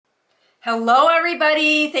Hello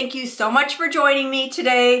everybody, thank you so much for joining me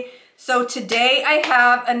today. So today I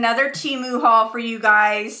have another Temu haul for you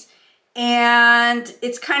guys, and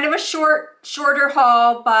it's kind of a shorter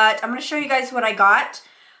haul, but I'm going to show you guys what I got.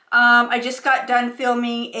 I just got done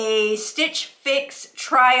filming a Stitch Fix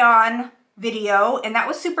try-on video, and that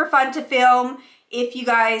was super fun to film. If you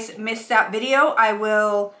guys missed that video, I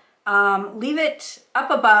will leave it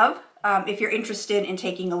up above if you're interested in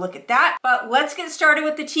taking a look at that. But let's get started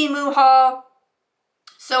with the Temu haul.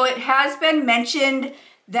 So it has been mentioned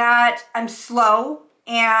that I'm slow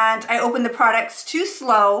and I open the products too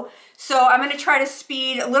slow. So I'm going to try to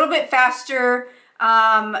speed a little bit faster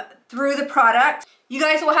through the product. You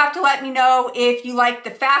guys will have to let me know if you like the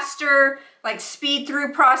faster, like speed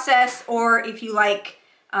through process, or if you like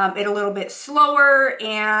it a little bit slower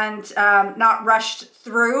and not rushed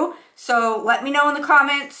through. So let me know in the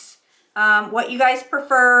comments what you guys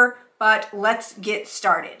prefer, but let's get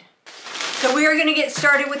started. So we are going to get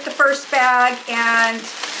started with the first bag, and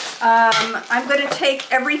I'm going to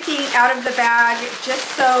take everything out of the bag just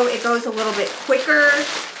so it goes a little bit quicker.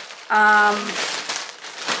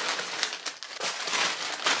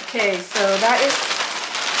 Okay, so that is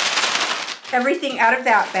everything out of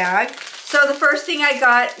that bag. So the first thing I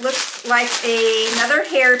got looks like another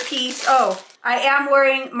hair piece. Oh, I am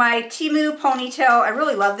wearing my Temu ponytail. I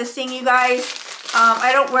really love this thing, you guys.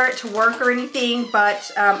 I don't wear it to work or anything,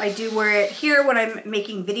 but I do wear it here when I'm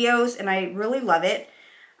making videos, and I really love it.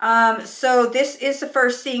 So this is the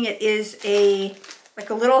first thing. It is like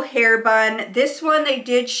a little hair bun. This one they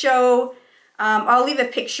did show, I'll leave a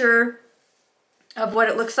picture of what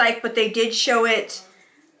it looks like, but they did show it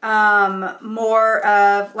more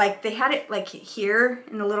of like, they had it like here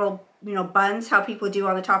in the little, buns, how people do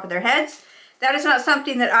on the top of their heads. That is not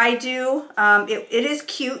something that I do. It is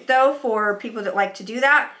cute though for people that like to do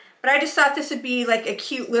that, but I just thought this would be like a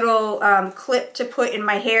cute little clip to put in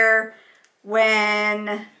my hair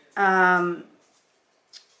when I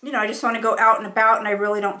just want to go out and about and I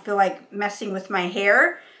really don't feel like messing with my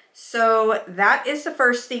hair. So that is the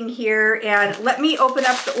first thing here, and let me open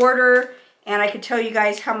up the order and I can tell you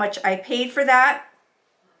guys how much I paid for that.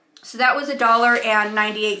 So that was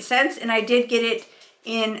 $1.98, and I did get it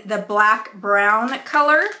in the black brown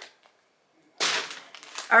color.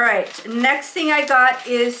 All right, next thing I got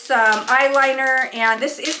is some eyeliner, and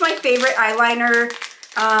this is my favorite eyeliner.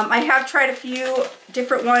 I have tried a few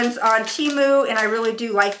different ones on Temu, and I really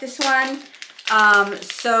do like this one.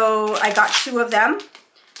 So I got 2 of them.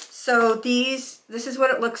 So this is what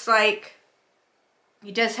it looks like.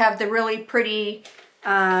 It does have the really pretty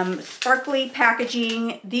sparkly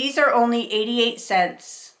packaging. These are only 88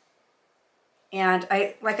 cents. And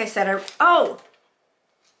like I said, oh,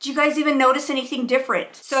 did you guys even notice anything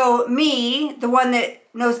different? So me, the one that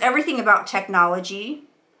knows everything about technology,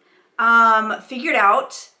 figured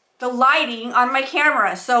out the lighting on my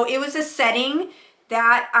camera. So it was a setting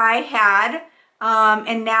that I had,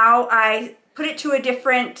 and now I put it to a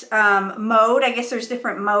different mode. I guess there's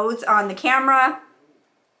different modes on the camera.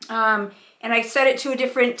 And I set it to a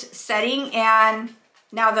different setting, and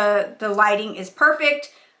now the lighting is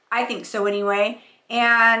perfect. I think so anyway.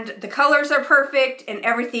 And the colors are perfect and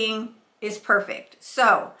everything is perfect.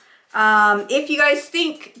 So if you guys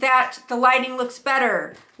think that the lighting looks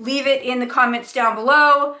better, leave it in the comments down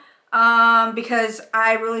below, because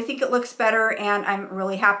I really think it looks better and I'm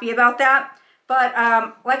really happy about that. But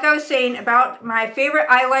like I was saying about my favorite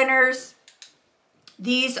eyeliners,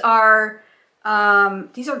 these are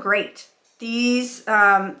great. These,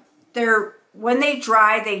 when they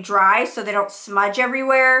dry, so they don't smudge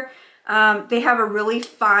everywhere. They have a really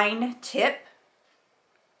fine tip.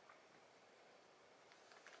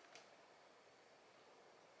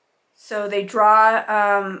 So they draw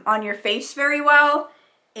on your face very well,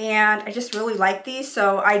 and I just really like these.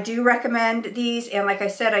 So I do recommend these, and like I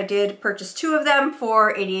said, I did purchase 2 of them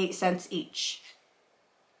for 88 cents each.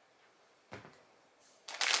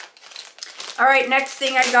 All right, next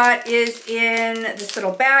thing I got is in this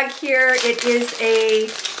little bag here. It is a,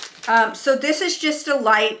 so this is just a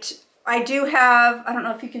light. I do have, I don't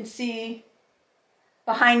know if you can see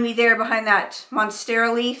behind me there, behind that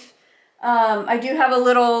Monstera leaf. I do have a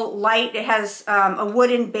little light. It has a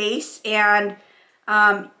wooden base, and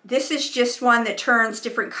this is just one that turns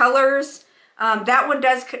different colors. That one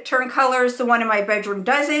does turn colors. The one in my bedroom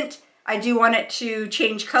doesn't. I do want it to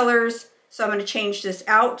change colors, so I'm going to change this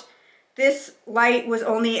out. This light was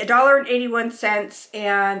only $1.81,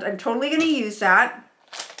 and I'm totally going to use that.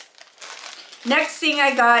 Next thing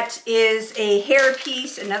I got is a hair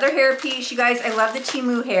piece, another hair piece. You guys, I love the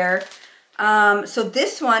Temu hair. So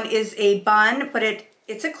this one is a bun, but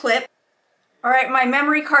it's a clip. All right, my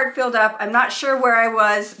memory card filled up. I'm not sure where I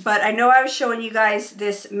was, but I know I was showing you guys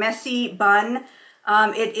this messy bun.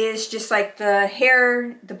 It is just like the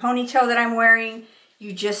hair, the ponytail that I'm wearing.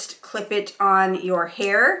 You just clip it on your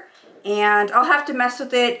hair, and I'll have to mess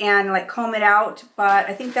with it and like comb it out, but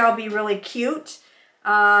I think that'll be really cute.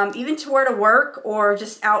 Even to wear to work or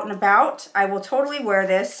just out and about, I will totally wear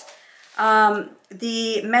this.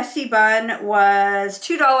 The messy bun was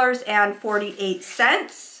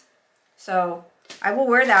 $2.48. So I will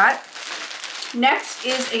wear that. Next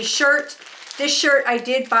is a shirt. This shirt I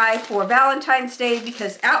did buy for Valentine's Day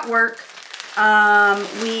because at work,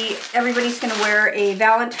 everybody's gonna wear a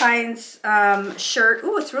Valentine's shirt.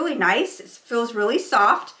 Ooh, it's really nice. It feels really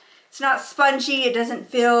soft. It's not spongy. It doesn't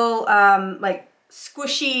feel like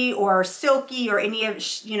squishy or silky or any of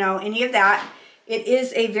that. It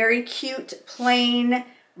is a very cute plain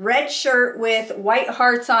red shirt with white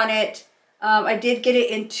hearts on it. I did get it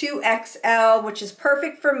in 2XL, which is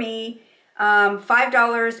perfect for me.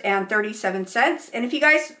 $5.37. And if you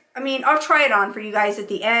guys, I'll try it on for you guys at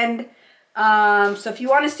the end. So if you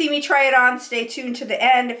want to see me try it on, stay tuned to the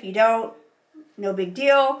end. If you don't, no big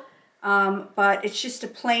deal. But it's just a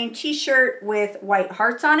plain t-shirt with white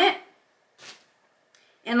hearts on it.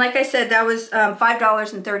 And like I said, that was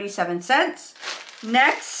 $5.37.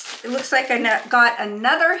 Next, it looks like I got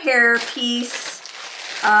another hair piece.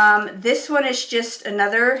 This one is just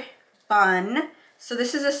another bun. So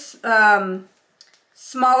this is a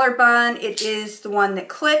smaller bun. It is the one that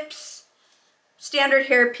clips. Standard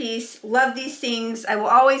hair piece. Love these things. I will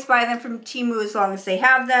always buy them from Temu as long as they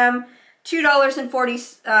have them.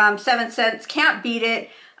 $2.47. Can't beat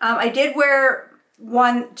it. I did wear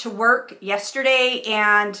one to work yesterday,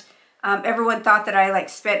 and everyone thought that I like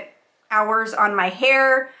spent hours on my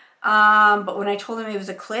hair. But when I told them it was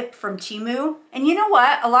a clip from Temu, and you know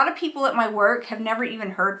what? A lot of people at my work have never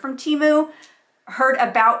even heard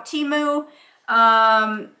about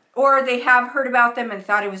Temu, or they have heard about them and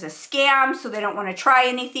thought it was a scam, so they don't want to try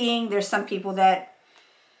anything. There's some people that,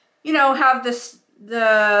 have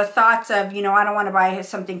the thoughts of, I don't want to buy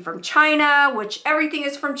something from China, which everything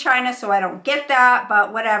is from China, so I don't get that,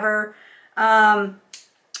 but whatever.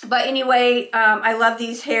 But anyway, I love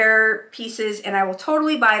these hair pieces, and I will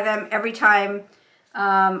totally buy them every time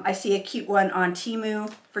I see a cute one on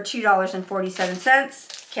Temu for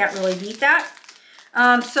 $2.47. Can't really beat that.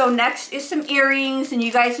 So next is some earrings, and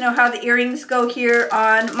you guys know how the earrings go here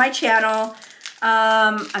on my channel.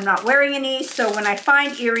 I'm not wearing any, so when I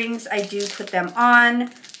find earrings, I do put them on.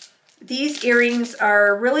 These earrings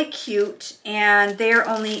are really cute, and they're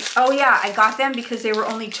only, oh yeah, I got them because they were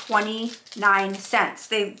only 29 cents.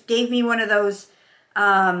 They gave me one of those,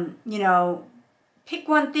 pick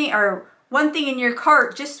one thing, or one thing in your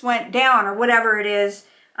cart just went down, or whatever it is.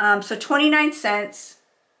 So 29 cents.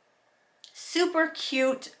 Super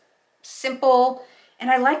cute, simple, and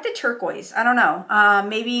I like the turquoise. I don't know,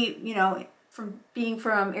 maybe, from being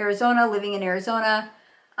from Arizona, living in Arizona,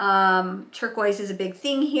 turquoise is a big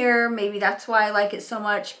thing here. Maybe that's why I like it so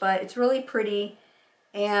much, but it's really pretty,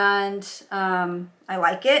 and I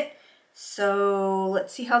like it. So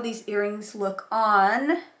let's see how these earrings look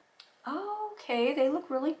on. Okay, they look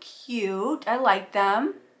really cute. I like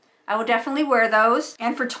them. I will definitely wear those.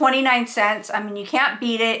 And for 29 cents, you can't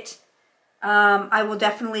beat it. I will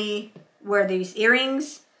definitely wear these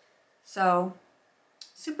earrings. So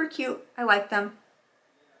super cute. I like them.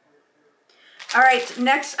 All right,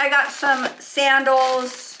 next I got some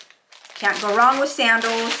sandals. Can't go wrong with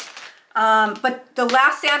sandals. But the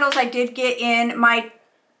last sandals I did get in my,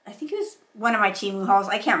 I think it was one of my Temu hauls,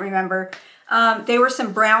 I can't remember. They were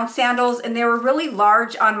some brown sandals, and they were really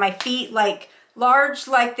large on my feet, like large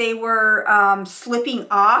like they were slipping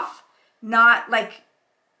off, not like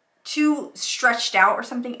too stretched out or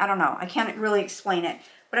something. I don't know. I can't really explain it.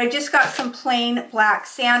 But I just got some plain black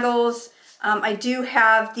sandals. I do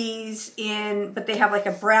have these in, but they have like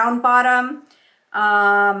a brown bottom.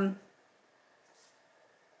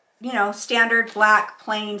 Standard black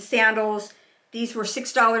plain sandals. These were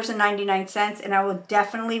 $6.99, and I will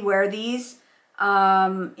definitely wear these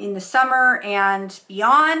in the summer and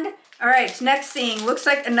beyond. All right, next thing, looks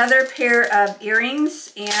like another pair of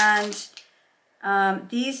earrings, and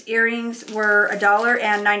these earrings were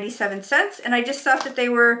 $1.97, and I just thought that they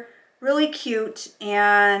were really cute,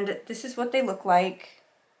 and this is what they look like.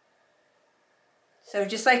 So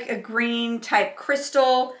just like a green type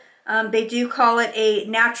crystal. They do call it a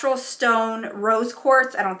natural stone rose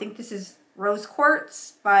quartz. I don't think this is rose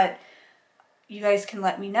quartz, but you guys can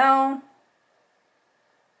let me know.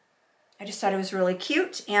 I just thought it was really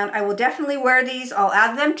cute, and I will definitely wear these. I'll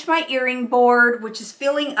add them to my earring board, which is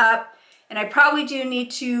filling up, And I probably do need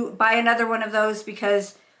to buy another one of those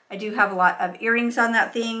because I do have a lot of earrings on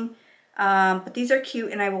that thing. But these are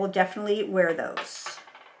cute and I will definitely wear those.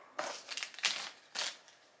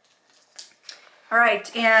 All right,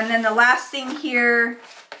 and then the last thing here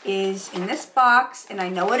is in this box, and I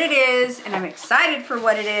know what it is, and I'm excited for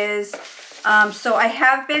what it is. So I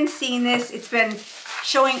have been seeing this. It's been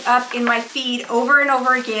showing up in my feed over and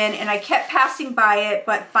over again, and I kept passing by it,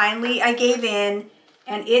 but finally I gave in,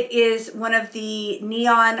 and it is one of the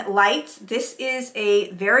neon lights. This is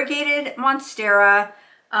a variegated monstera.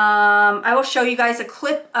 I will show you guys a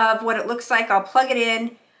clip of what it looks like. I'll plug it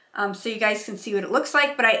in so you guys can see what it looks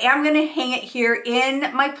like, but I am going to hang it here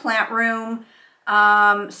in my plant room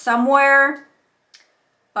somewhere.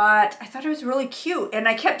 But I thought it was really cute and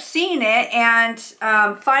I kept seeing it, and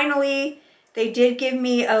finally they did give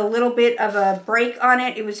me a little bit of a break on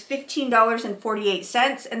it. It was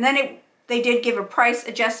 $15.48, and then they did give a price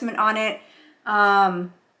adjustment on it.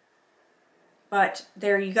 But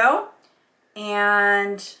there you go.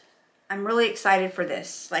 And I'm really excited for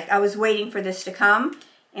this. Like, I was waiting for this to come,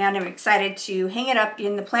 and I'm excited to hang it up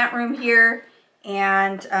in the plant room here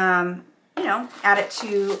and, you know, add it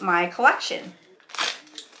to my collection.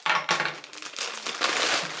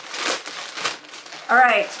 All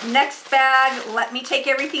right, next bag. Let me take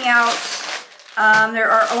everything out. There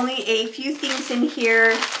are only a few things in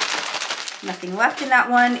here. Nothing left in that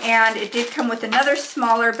one, and it did come with another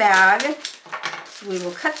smaller bag. So we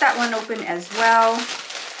will cut that one open as well.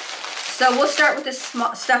 So we'll start with the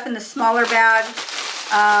stuff in the smaller bag.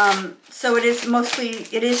 So it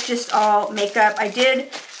is just all makeup. I did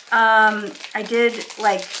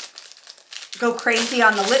like go crazy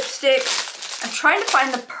on the lipsticks. I'm trying to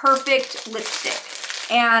find the perfect lipstick,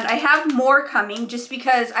 and I have more coming just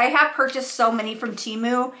because I have purchased so many from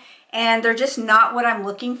Temu and they're just not what I'm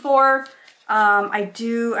looking for. I'm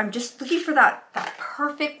just looking for that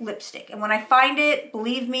perfect lipstick, and when I find it,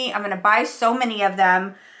 believe me, I'm gonna buy so many of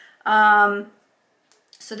them.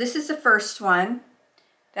 So this is the first one.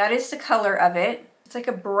 That is the color of it. It's like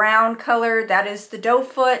a brown color. That is the doe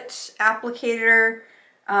foot applicator.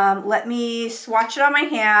 Let me swatch it on my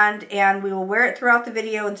hand and we will wear it throughout the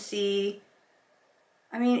video and see.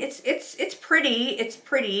 I mean, it's pretty. It's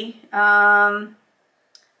pretty.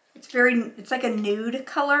 It's like a nude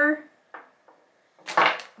color.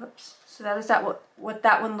 Oops. So that is what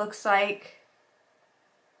that one looks like.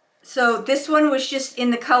 So this one was just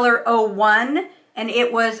in the color 01, and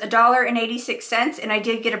it was $1.86, and I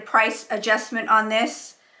did get a price adjustment on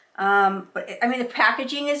this. But I mean, the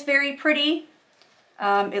packaging is very pretty.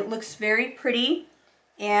 It looks very pretty,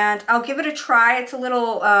 and I'll give it a try. It's a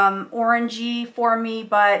little orangey for me,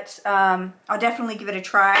 but I'll definitely give it a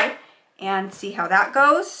try and see how that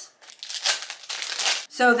goes.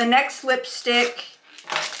 So the next lipstick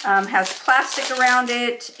has plastic around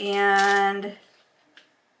it, and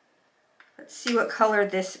let's see what color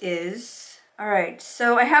this is. All right,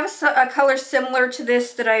 so I have a color similar to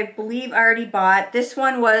this that I believe I already bought. This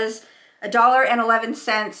one was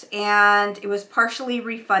 $1.11, and it was partially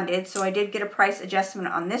refunded, so I did get a price adjustment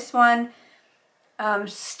on this one.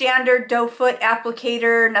 Standard doe foot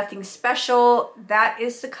applicator, nothing special. That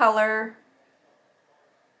is the color.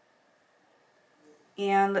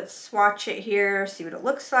 And let's swatch it here, see what it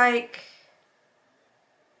looks like.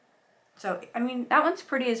 So, I mean, that one's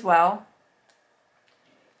pretty as well.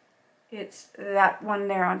 It's that one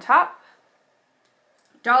there on top.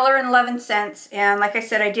 $1.11, and like I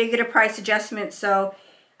said, I did get a price adjustment, so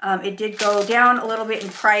it did go down a little bit in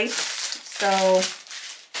price. So,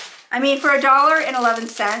 I mean, for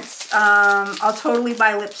 $1.11, I'll totally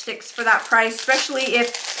buy lipsticks for that price, especially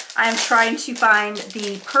if I'm trying to find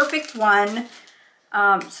the perfect one.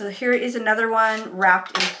 So here is another one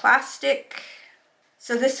wrapped in plastic.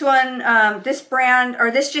 So this one, this brand, or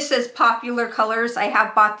this just says Popular Colors. I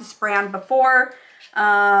have bought this brand before,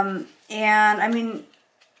 and I mean,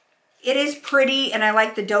 it is pretty, and I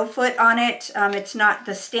like the doe foot on it. It's not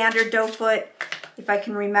the standard doe foot, if I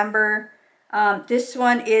can remember. This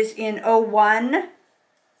one is in 01,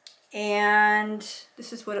 and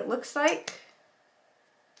this is what it looks like.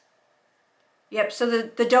 Yep, so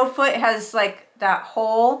the doe foot has like that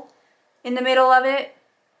hole in the middle of it.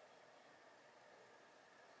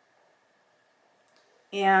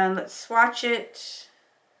 And let's swatch it.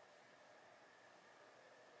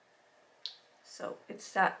 So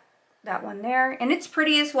it's that one there, and it's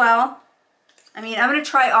pretty as well. I mean, I'm gonna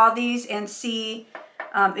try all these and see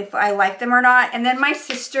if I like them or not. And then my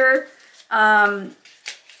sister, you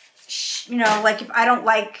know, like if I don't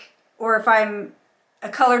like, or if a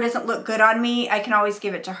color doesn't look good on me, I can always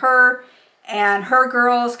give it to her and her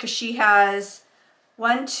girls, because she has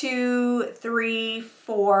 1, 2, 3,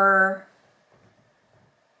 4,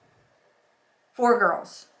 4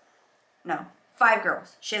 girls. No, 5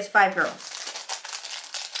 girls. She has 5 girls.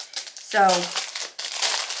 So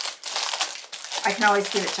I can always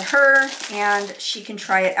give it to her and she can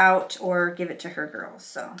try it out or give it to her girls.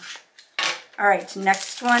 So, all right,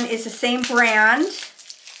 next one is the same brand.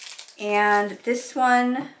 And this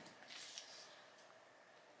one,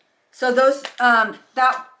 so those,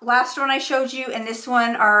 that last one I showed you and this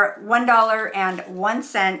one are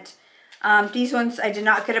 $1.01. These ones I did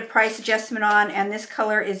not get a price adjustment on, and this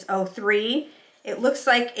color is 03. It looks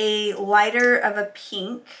like a lighter of a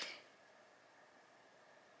pink.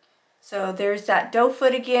 So there's that doe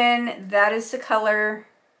foot again. That is the color.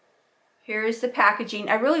 Here's the packaging.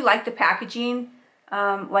 I really like the packaging,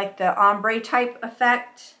 like the ombre type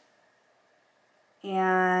effect.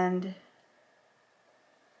 And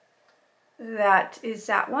that is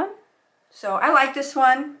that one. So I like this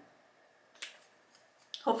one.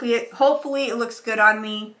 Hopefully it looks good on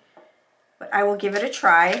me, but I will give it a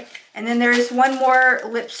try. And then there is one more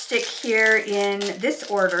lipstick here in this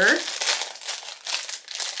order.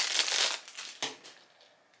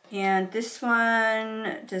 And this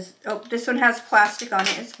one does, oh, this one has plastic on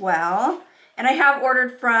it as well. And I have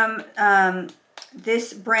ordered from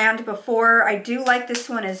this brand before. I do like this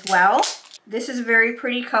one as well. This is a very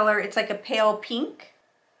pretty color. It's like a pale pink.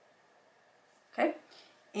 Okay.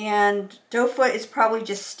 And doe foot is probably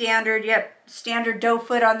just standard. Yep, standard doe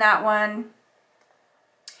foot on that one.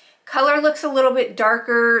 Color looks a little bit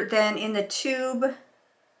darker than in the tube.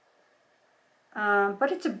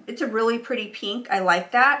 But it's a really pretty pink. I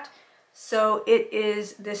like that. So it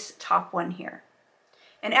is this top one here.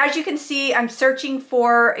 And as you can see, I'm searching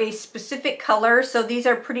for a specific color. So these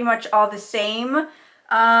are pretty much all the same.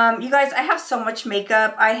 You guys, I have so much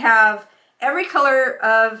makeup. I have every color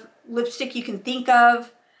of lipstick you can think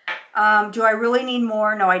of. Do I really need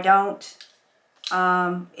more? No, I don't.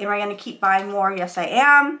 Am I going to keep buying more? Yes, I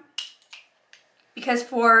am. Because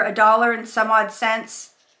for $1 and some odd cents,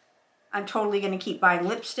 I'm totally going to keep buying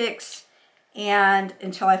lipsticks and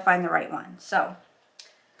until I find the right one. So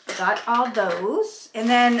got all those. And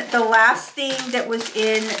then the last thing that was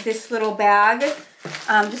in this little bag,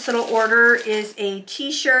 this little order, is a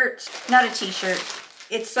t-shirt. Not a t-shirt.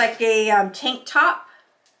 It's like a tank top.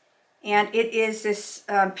 And it is this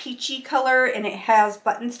peachy color, and it has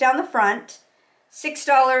buttons down the front.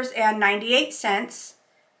 $6.98.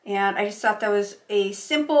 And I just thought that was a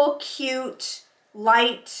simple, cute,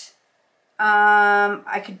 light.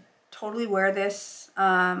 I could totally wear this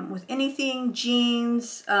with anything,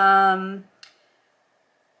 jeans. That's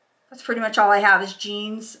pretty much all I have is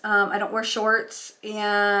jeans. I don't wear shorts,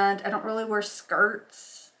 and I don't really wear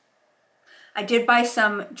skirts. I did buy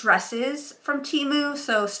some dresses from Temu,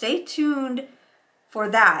 so stay tuned for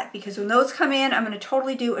that, because when those come in, I'm going to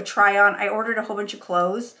totally do a try-on. I ordered a whole bunch of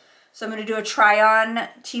clothes, so I'm going to do a try-on,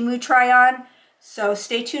 Temu try-on. So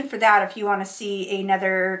stay tuned for that if you want to see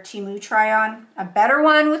another Temu try-on. A better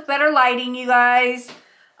one with better lighting, you guys.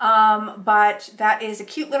 But that is a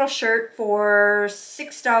cute little shirt for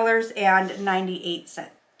 $6.98.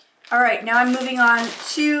 All right, now I'm moving on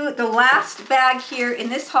to the last bag here in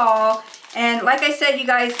this haul. And like I said, you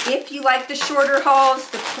guys, if you like the shorter hauls,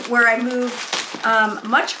 where I move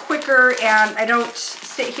much quicker and I don't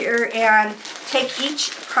sit here and take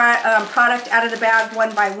each product out of the bag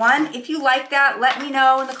one by one. If you like that, let me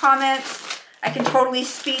know in the comments. I can totally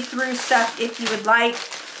speed through stuff if you would like.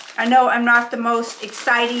 I know I'm not the most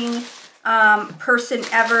exciting person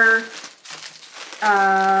ever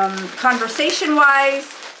conversation-wise,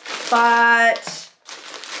 but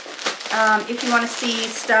if you want to see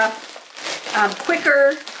stuff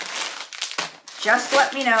quicker, just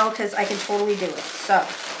let me know, because I can totally do it. So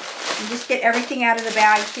you just get everything out of the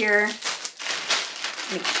bag here.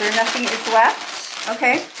 Make sure nothing is left.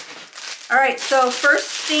 Okay. All right. So first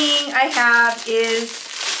thing I have is,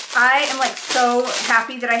 I am like so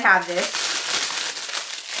happy that I have this.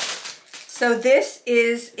 So this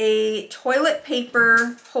is a toilet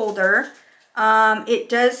paper holder. It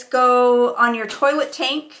does go on your toilet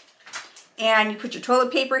tank, and you put your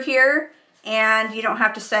toilet paper here, and you don't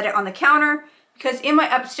have to set it on the counter, because in my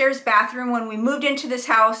upstairs bathroom, when we moved into this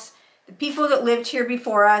house, the people that lived here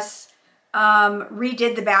before us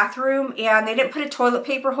redid the bathroom, and they didn't put a toilet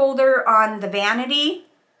paper holder on the vanity.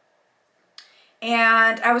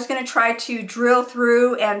 And I was going to try to drill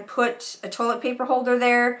through and put a toilet paper holder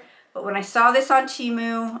there, but when I saw this on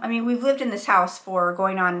Temu, I mean, we've lived in this house for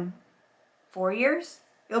going on 4 years.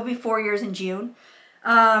 It'll be 4 years in June.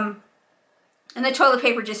 And the toilet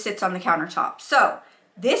paper just sits on the countertop. So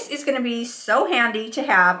this is going to be so handy to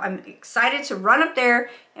have. I'm excited to run up there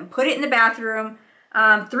and put it in the bathroom.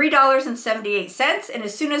 $3.78, and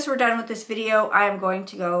as soon as we're done with this video, I am going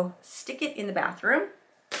to go stick it in the bathroom.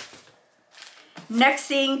 Next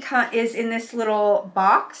thing is in this little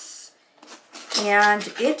box, and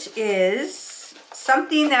it is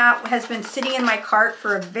something that has been sitting in my cart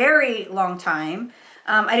for a very long time.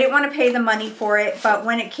 I didn't want to pay the money for it, but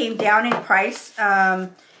when it came down in price,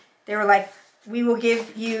 they were like, we will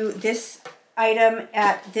give you this item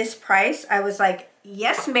at this price. I was like,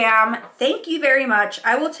 yes, ma'am. Thank you very much.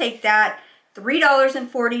 I will take that.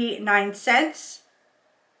 $3.49.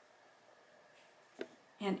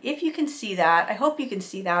 And if you can see that, I hope you can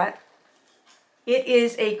see that. It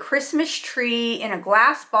is a Christmas tree in a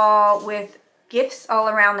glass ball with gifts all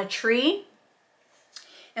around the tree.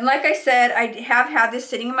 And like I said, I have had this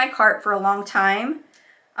sitting in my cart for a long time.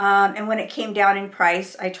 And when it came down in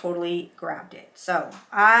price, I totally grabbed it. So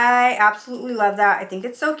I absolutely love that. I think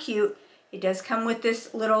it's so cute. It does come with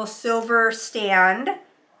this little silver stand.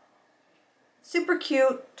 Super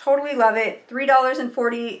cute. Totally love it.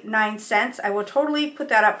 $3.49. I will totally put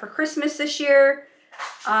that up for Christmas this year.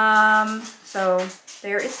 So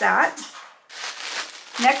there is that.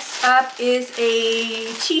 Next up is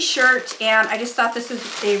a t-shirt, and I just thought this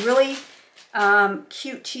was a really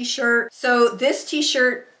cute t-shirt. So this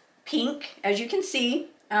t-shirt, pink, as you can see,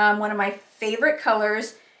 one of my favorite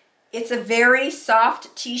colors. It's a very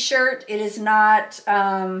soft t-shirt. It is not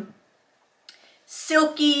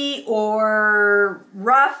silky or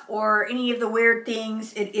rough or any of the weird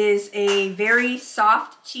things. It is a very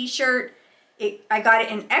soft t-shirt. I got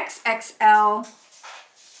it in XXL,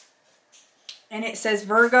 and it says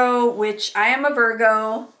Virgo, which I am a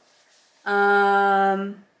Virgo.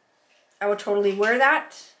 I will totally wear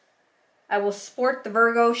that. I will sport the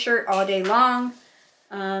Virgo shirt all day long.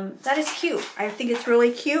 That is cute. I think it's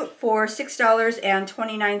really cute for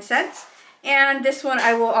 $6.29. And this one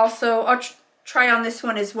I will also, I'll try on this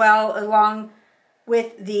one as well, along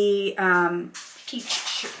with the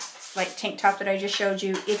peach like tank top that I just showed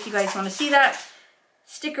you. If you guys want to see that,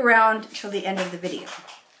 stick around till the end of the video.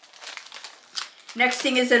 Next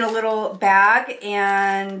thing is in a little bag,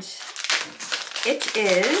 and it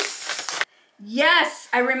is, yes,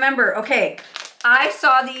 I remember. Okay, I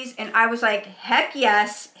saw these and I was like, heck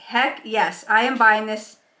yes, I am buying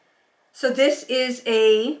this. So this is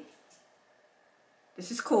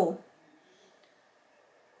cool.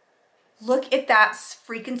 Look at that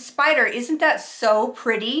freaking spider. Isn't that so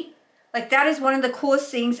pretty? Like, that is one of the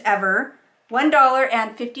coolest things ever.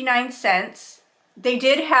 $1.59. They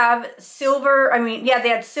did have silver, they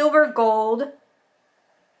had silver, gold.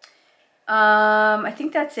 I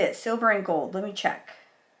think that's it, silver and gold. Let me check.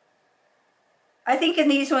 I think in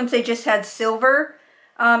these ones they just had silver.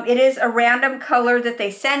 It is a random color that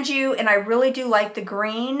they send you, and I really do like the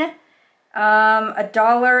green.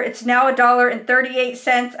 $1, it's now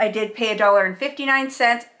 $1.38. I did pay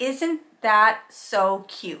 $1.59. Isn't that so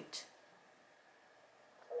cute?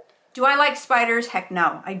 Do I like spiders? Heck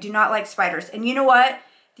no, I do not like spiders. And you know what?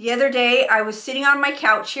 The other day I was sitting on my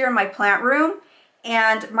couch here in my plant room,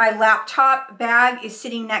 and my laptop bag is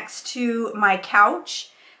sitting next to my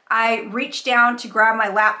couch. I reached down to grab my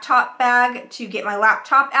laptop bag to get my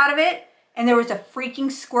laptop out of it, and there was a freaking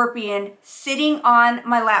scorpion sitting on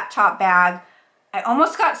my laptop bag. I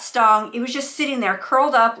almost got stung. It was just sitting there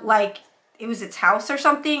curled up like it was its house or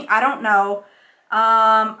something. I don't know.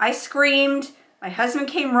 I screamed. My husband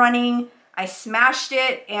came running. I smashed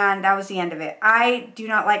it, and that was the end of it. I do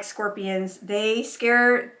not like scorpions. They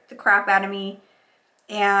scare the crap out of me.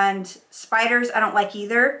 And spiders I don't like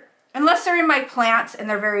either, unless they're in my plants and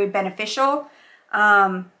they're very beneficial.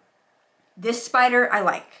 This spider I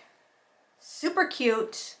like. Super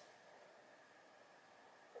cute.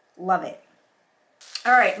 Love it.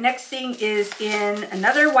 All right, next thing is in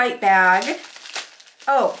another white bag.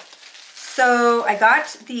 Oh, so I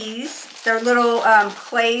got these. They're little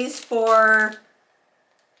clays for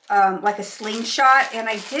like a slingshot, and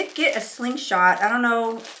I did get a slingshot. I don't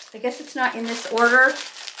know, I guess it's not in this order,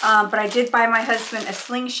 but I did buy my husband a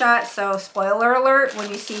slingshot, so spoiler alert when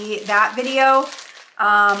you see that video.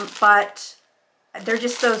 But they're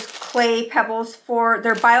just those clay pebbles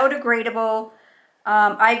they're biodegradable.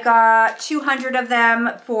 I got 200 of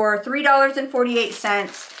them for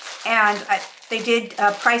 $3.48, and they did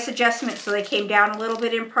a price adjustment, so they came down a little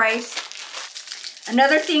bit in price.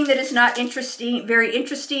 Another thing that is not very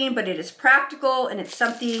interesting, but it is practical, and it's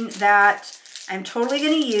something that I'm totally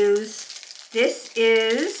going to use. This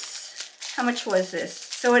is, how much was this?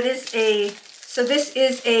 So this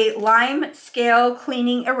is a lime scale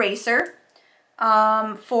cleaning eraser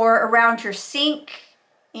for around your sink,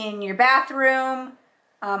 in your bathroom,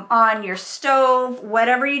 on your stove,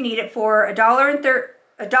 whatever you need it for.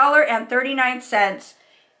 $1.39.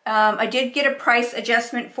 I did get a price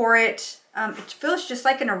adjustment for it. It feels just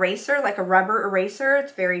like an eraser, like a rubber eraser.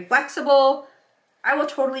 It's very flexible. I will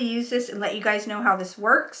totally use this and let you guys know how this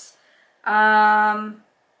works. But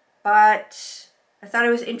I thought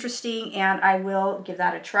it was interesting and I will give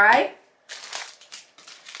that a try.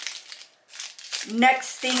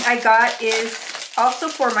 Next thing I got is also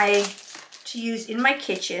to use in my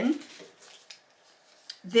kitchen.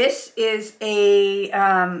 This is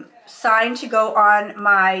a sign to go on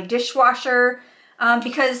my dishwasher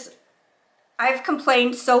because I've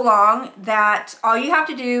complained so long that all you have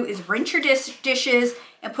to do is rinse your dishes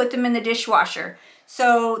and put them in the dishwasher.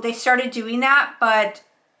 So they started doing that, but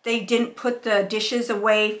they didn't put the dishes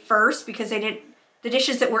away first because the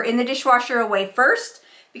dishes that were in the dishwasher away first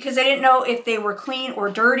because they didn't know if they were clean or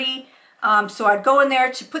dirty. So I'd go in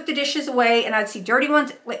there to put the dishes away and I'd see dirty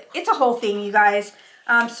ones. It's a whole thing, you guys.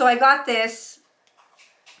 So I got this,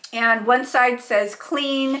 and one side says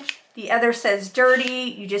clean, the other says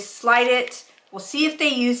dirty. You just slide it. We'll see if they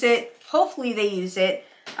use it. Hopefully they use it.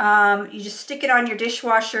 You just stick it on your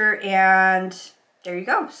dishwasher and there you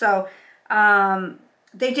go. So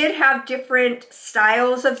they did have different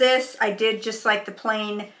styles of this. I did just like the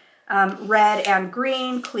plain red and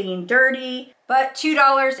green, clean, dirty, but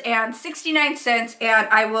 $2.69, and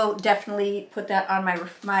I will definitely put that on my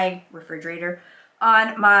refrigerator,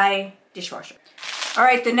 on my dishwasher. All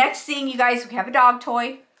right, the next thing, you guys, we have a dog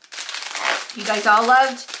toy. You guys all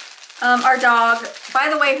loved our dog. By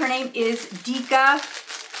the way, her name is Dika.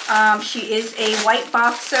 She is a white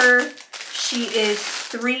boxer. She is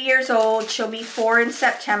 3 years old. She'll be 4 in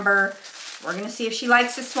September. We're gonna see if she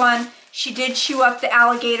likes this one. She did chew up the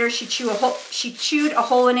alligator. She chewed a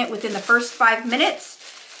hole in it within the first 5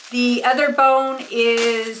 minutes. The other bone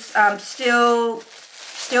is still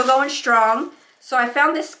going strong. So I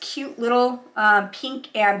found this cute little pink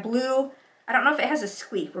and blue. I don't know if it has a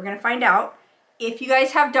squeak. We're gonna find out. If you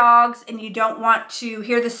guys have dogs and you don't want to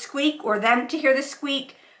hear the squeak or them to hear the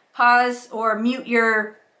squeak, pause or mute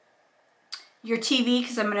your TV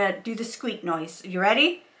because I'm gonna do the squeak noise. You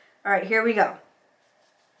ready? All right, here we go.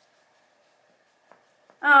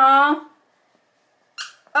 Aww.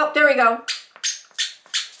 Oh, there we go.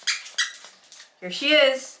 Here she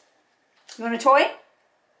is. You want a toy?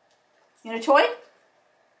 You want a toy?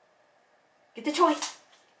 Get the toy.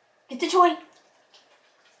 Get the toy.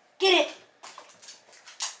 Get it.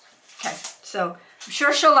 Okay, so I'm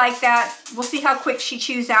sure she'll like that. We'll see how quick she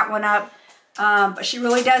chews that one up. But she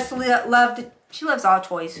really does she loves all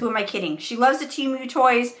toys. Who am I kidding? She loves the Temu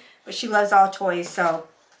toys, but she loves all toys, so.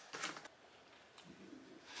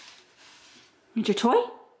 Need your toy?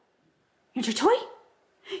 Need your toy?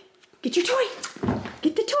 Get your toy.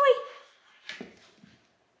 Get the toy.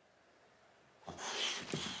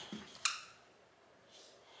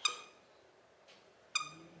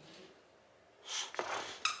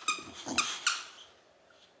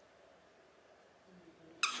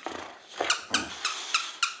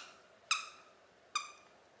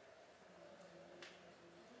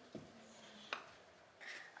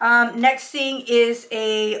 Next thing is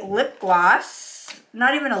a lip gloss.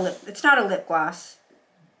 Not even a lip, it's not a lip gloss.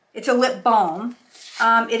 It's a lip balm.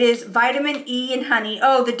 It is vitamin E and honey.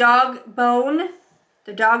 Oh, the dog bone,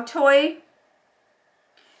 the dog toy.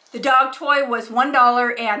 The dog toy was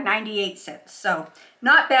 $1.98. So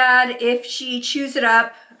not bad if she chews it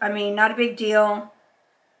up. I mean, not a big deal.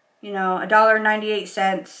 You know,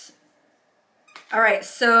 $1.98. All right,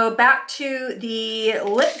 so back to the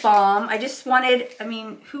lip balm. I just wanted, I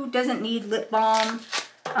mean, who doesn't need lip balm?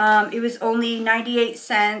 It was only 98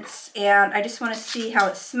 cents, and I just want to see how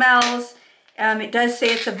it smells. It does say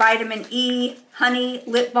it's a vitamin E, honey,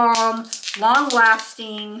 lip balm, long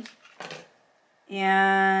lasting,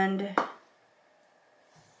 and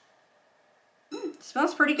it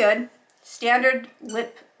smells pretty good. Standard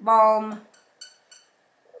lip balm.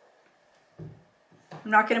 I'm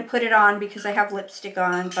not going to put it on because I have lipstick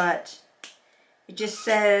on, but it just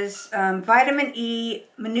says vitamin E,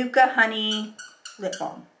 Manuka honey lip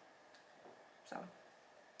balm. So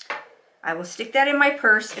I will stick that in my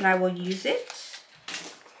purse and I will use it.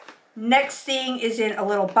 Next thing is in a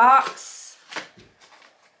little box.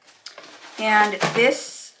 And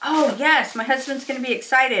this, oh yes, my husband's going to be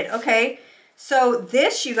excited. Okay, so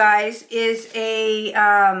this, you guys, is a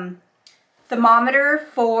thermometer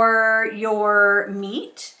for your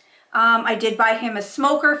meat. I did buy him a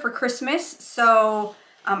smoker for Christmas, so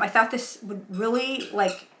I thought this would really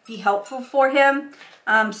be helpful for him.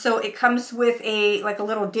 So it comes with a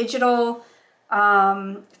little digital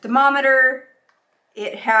thermometer,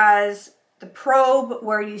 It has the probe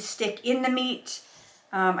where you stick in the meat.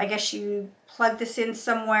 I guess you plug this in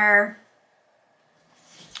somewhere.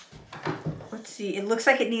 Let's see, it looks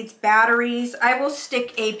like it needs batteries. I will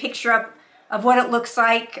stick a picture up of what it looks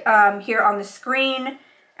like here on the screen.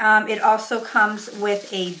 It also comes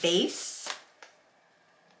with a base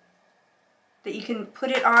that you can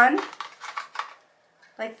put it on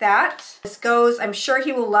like that. This goes, I'm sure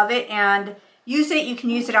he will love it and use it. You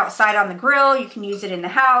can use it outside on the grill. You can use it in the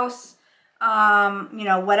house, you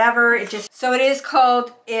know, whatever. So it is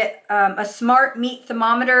called a smart meat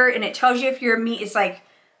thermometer, and it tells you if your meat is like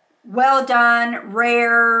well done,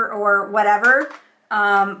 rare, or whatever.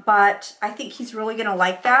 But I think he's really gonna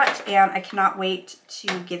like that, and I cannot wait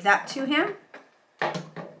to give that to him.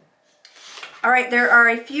 All right, there are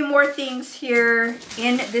a few more things here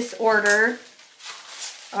in this order.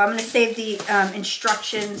 Oh, I'm gonna save the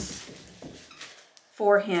instructions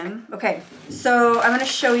for him. Okay, so I'm gonna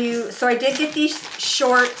show you. So I did get these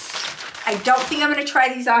shorts. I don't think I'm gonna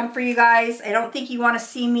try these on for you guys. I don't think you wanna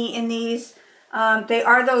see me in these. They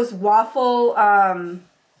are those waffle,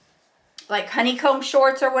 like honeycomb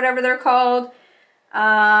shorts or whatever they're called.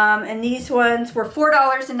 And these ones were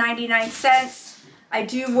 $4.99. I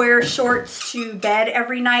do wear shorts to bed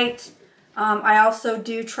every night. I also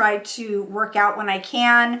do try to work out when I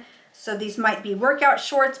can. So these might be workout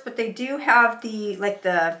shorts, but they do have the, like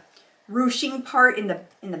the ruching part in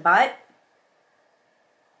the butt.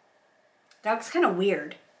 That looks kind of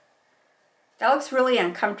weird. That looks really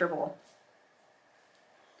uncomfortable.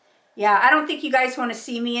 Yeah, I don't think you guys want to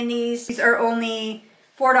see me in these. These are only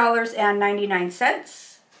 $4.99.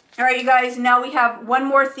 All right, you guys, now we have one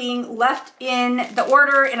more thing left in the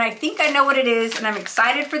order, and I think I know what it is, and I'm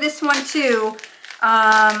excited for this one too.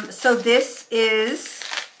 So this is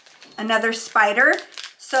another spider.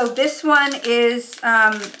 So this one is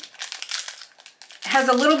has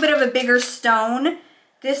a little bit of a bigger stone.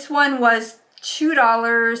 This one was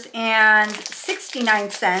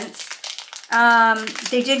 $2.69.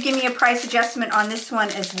 They did give me a price adjustment on this one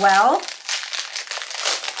as well.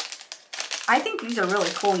 I think these are really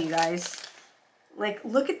cool, you guys. Like,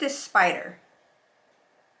 look at this spider.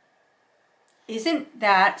 Isn't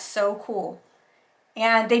that so cool?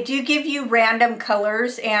 And they do give you random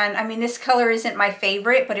colors, and I mean, this color isn't my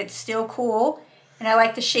favorite, but it's still cool. And I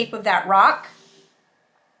like the shape of that rock.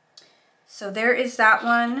 So there is that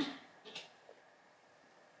one.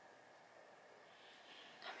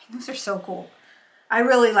 I mean, those are so cool. I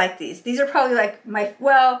really like these. These are probably like my,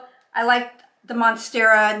 well, I like the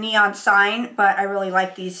Monstera neon sign, but I really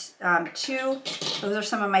like these too. Those are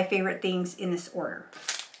some of my favorite things in this order.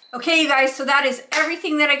 Okay, you guys, so that is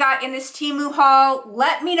everything that I got in this Temu haul.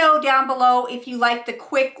 Let me know down below if you like the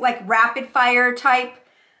quick, like rapid fire type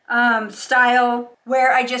style,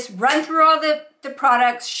 where I just run through all the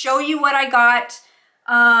products, show you what I got,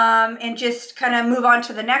 and just kind of move on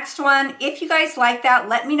to the next one. If you guys like that,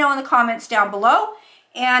 let me know in the comments down below,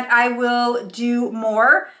 and I will do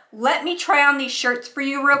more. Let me try on these shirts for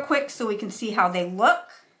you real quick so we can see how they look.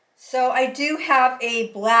 So I do have a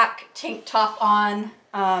black tank top on,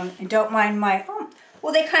 and don't mind my,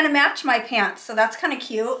 well, they kind of match my pants, so that's kind of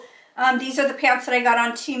cute. These are the pants that I got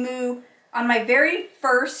on Temu on my very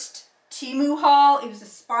first Temu haul. It was a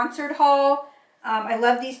sponsored haul. I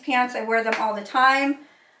love these pants. I wear them all the time.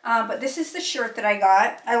 But this is the shirt that I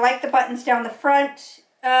got. I like the buttons down the front.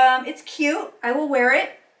 It's cute. I will wear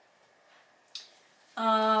it.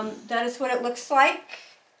 That is what it looks like.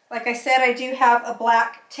 Like I said, I do have a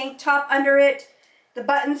black tank top under it. The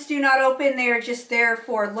buttons do not open. They are just there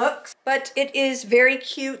for looks. But it is very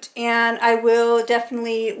cute, and I will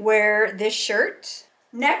definitely wear this shirt.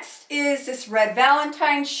 Next is this red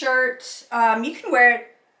Valentine shirt. You can wear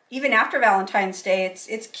it even after Valentine's Day.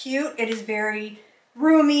 It's cute. It is very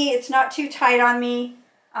roomy. It's not too tight on me.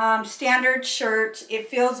 Standard shirt. It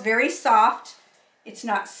feels very soft. It's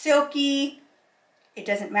not silky. It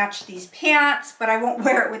doesn't match these pants, but I won't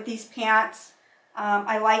wear it with these pants.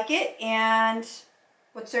 I like it, and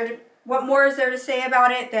what more is there to say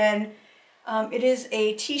about it than it is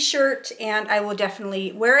a t-shirt, and I will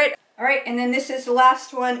definitely wear it. All right, and then this is the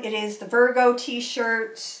last one. It is the Virgo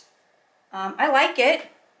t-shirt. I like it.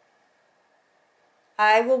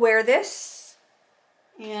 I will wear this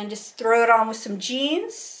and just throw it on with some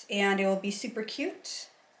jeans, and it will be super cute.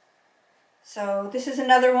 So this is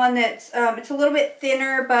another one that's, it's a little bit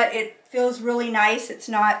thinner, but it feels really nice. It's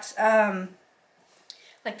not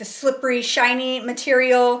like the slippery, shiny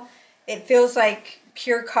material. It feels like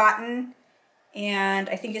pure cotton, and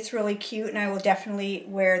I think it's really cute, and I will definitely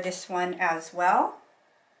wear this one as well.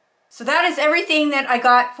 So that is everything that I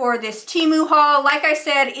got for this Temu haul. Like I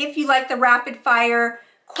said, if you like the rapid fire,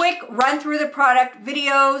 quick run through the product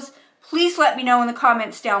videos, please let me know in the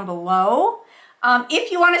comments down below. If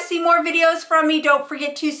you want to see more videos from me, don't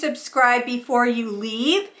forget to subscribe before you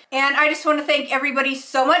leave. And I just want to thank everybody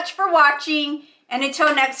so much for watching. And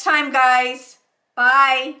until next time, guys,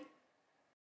 bye.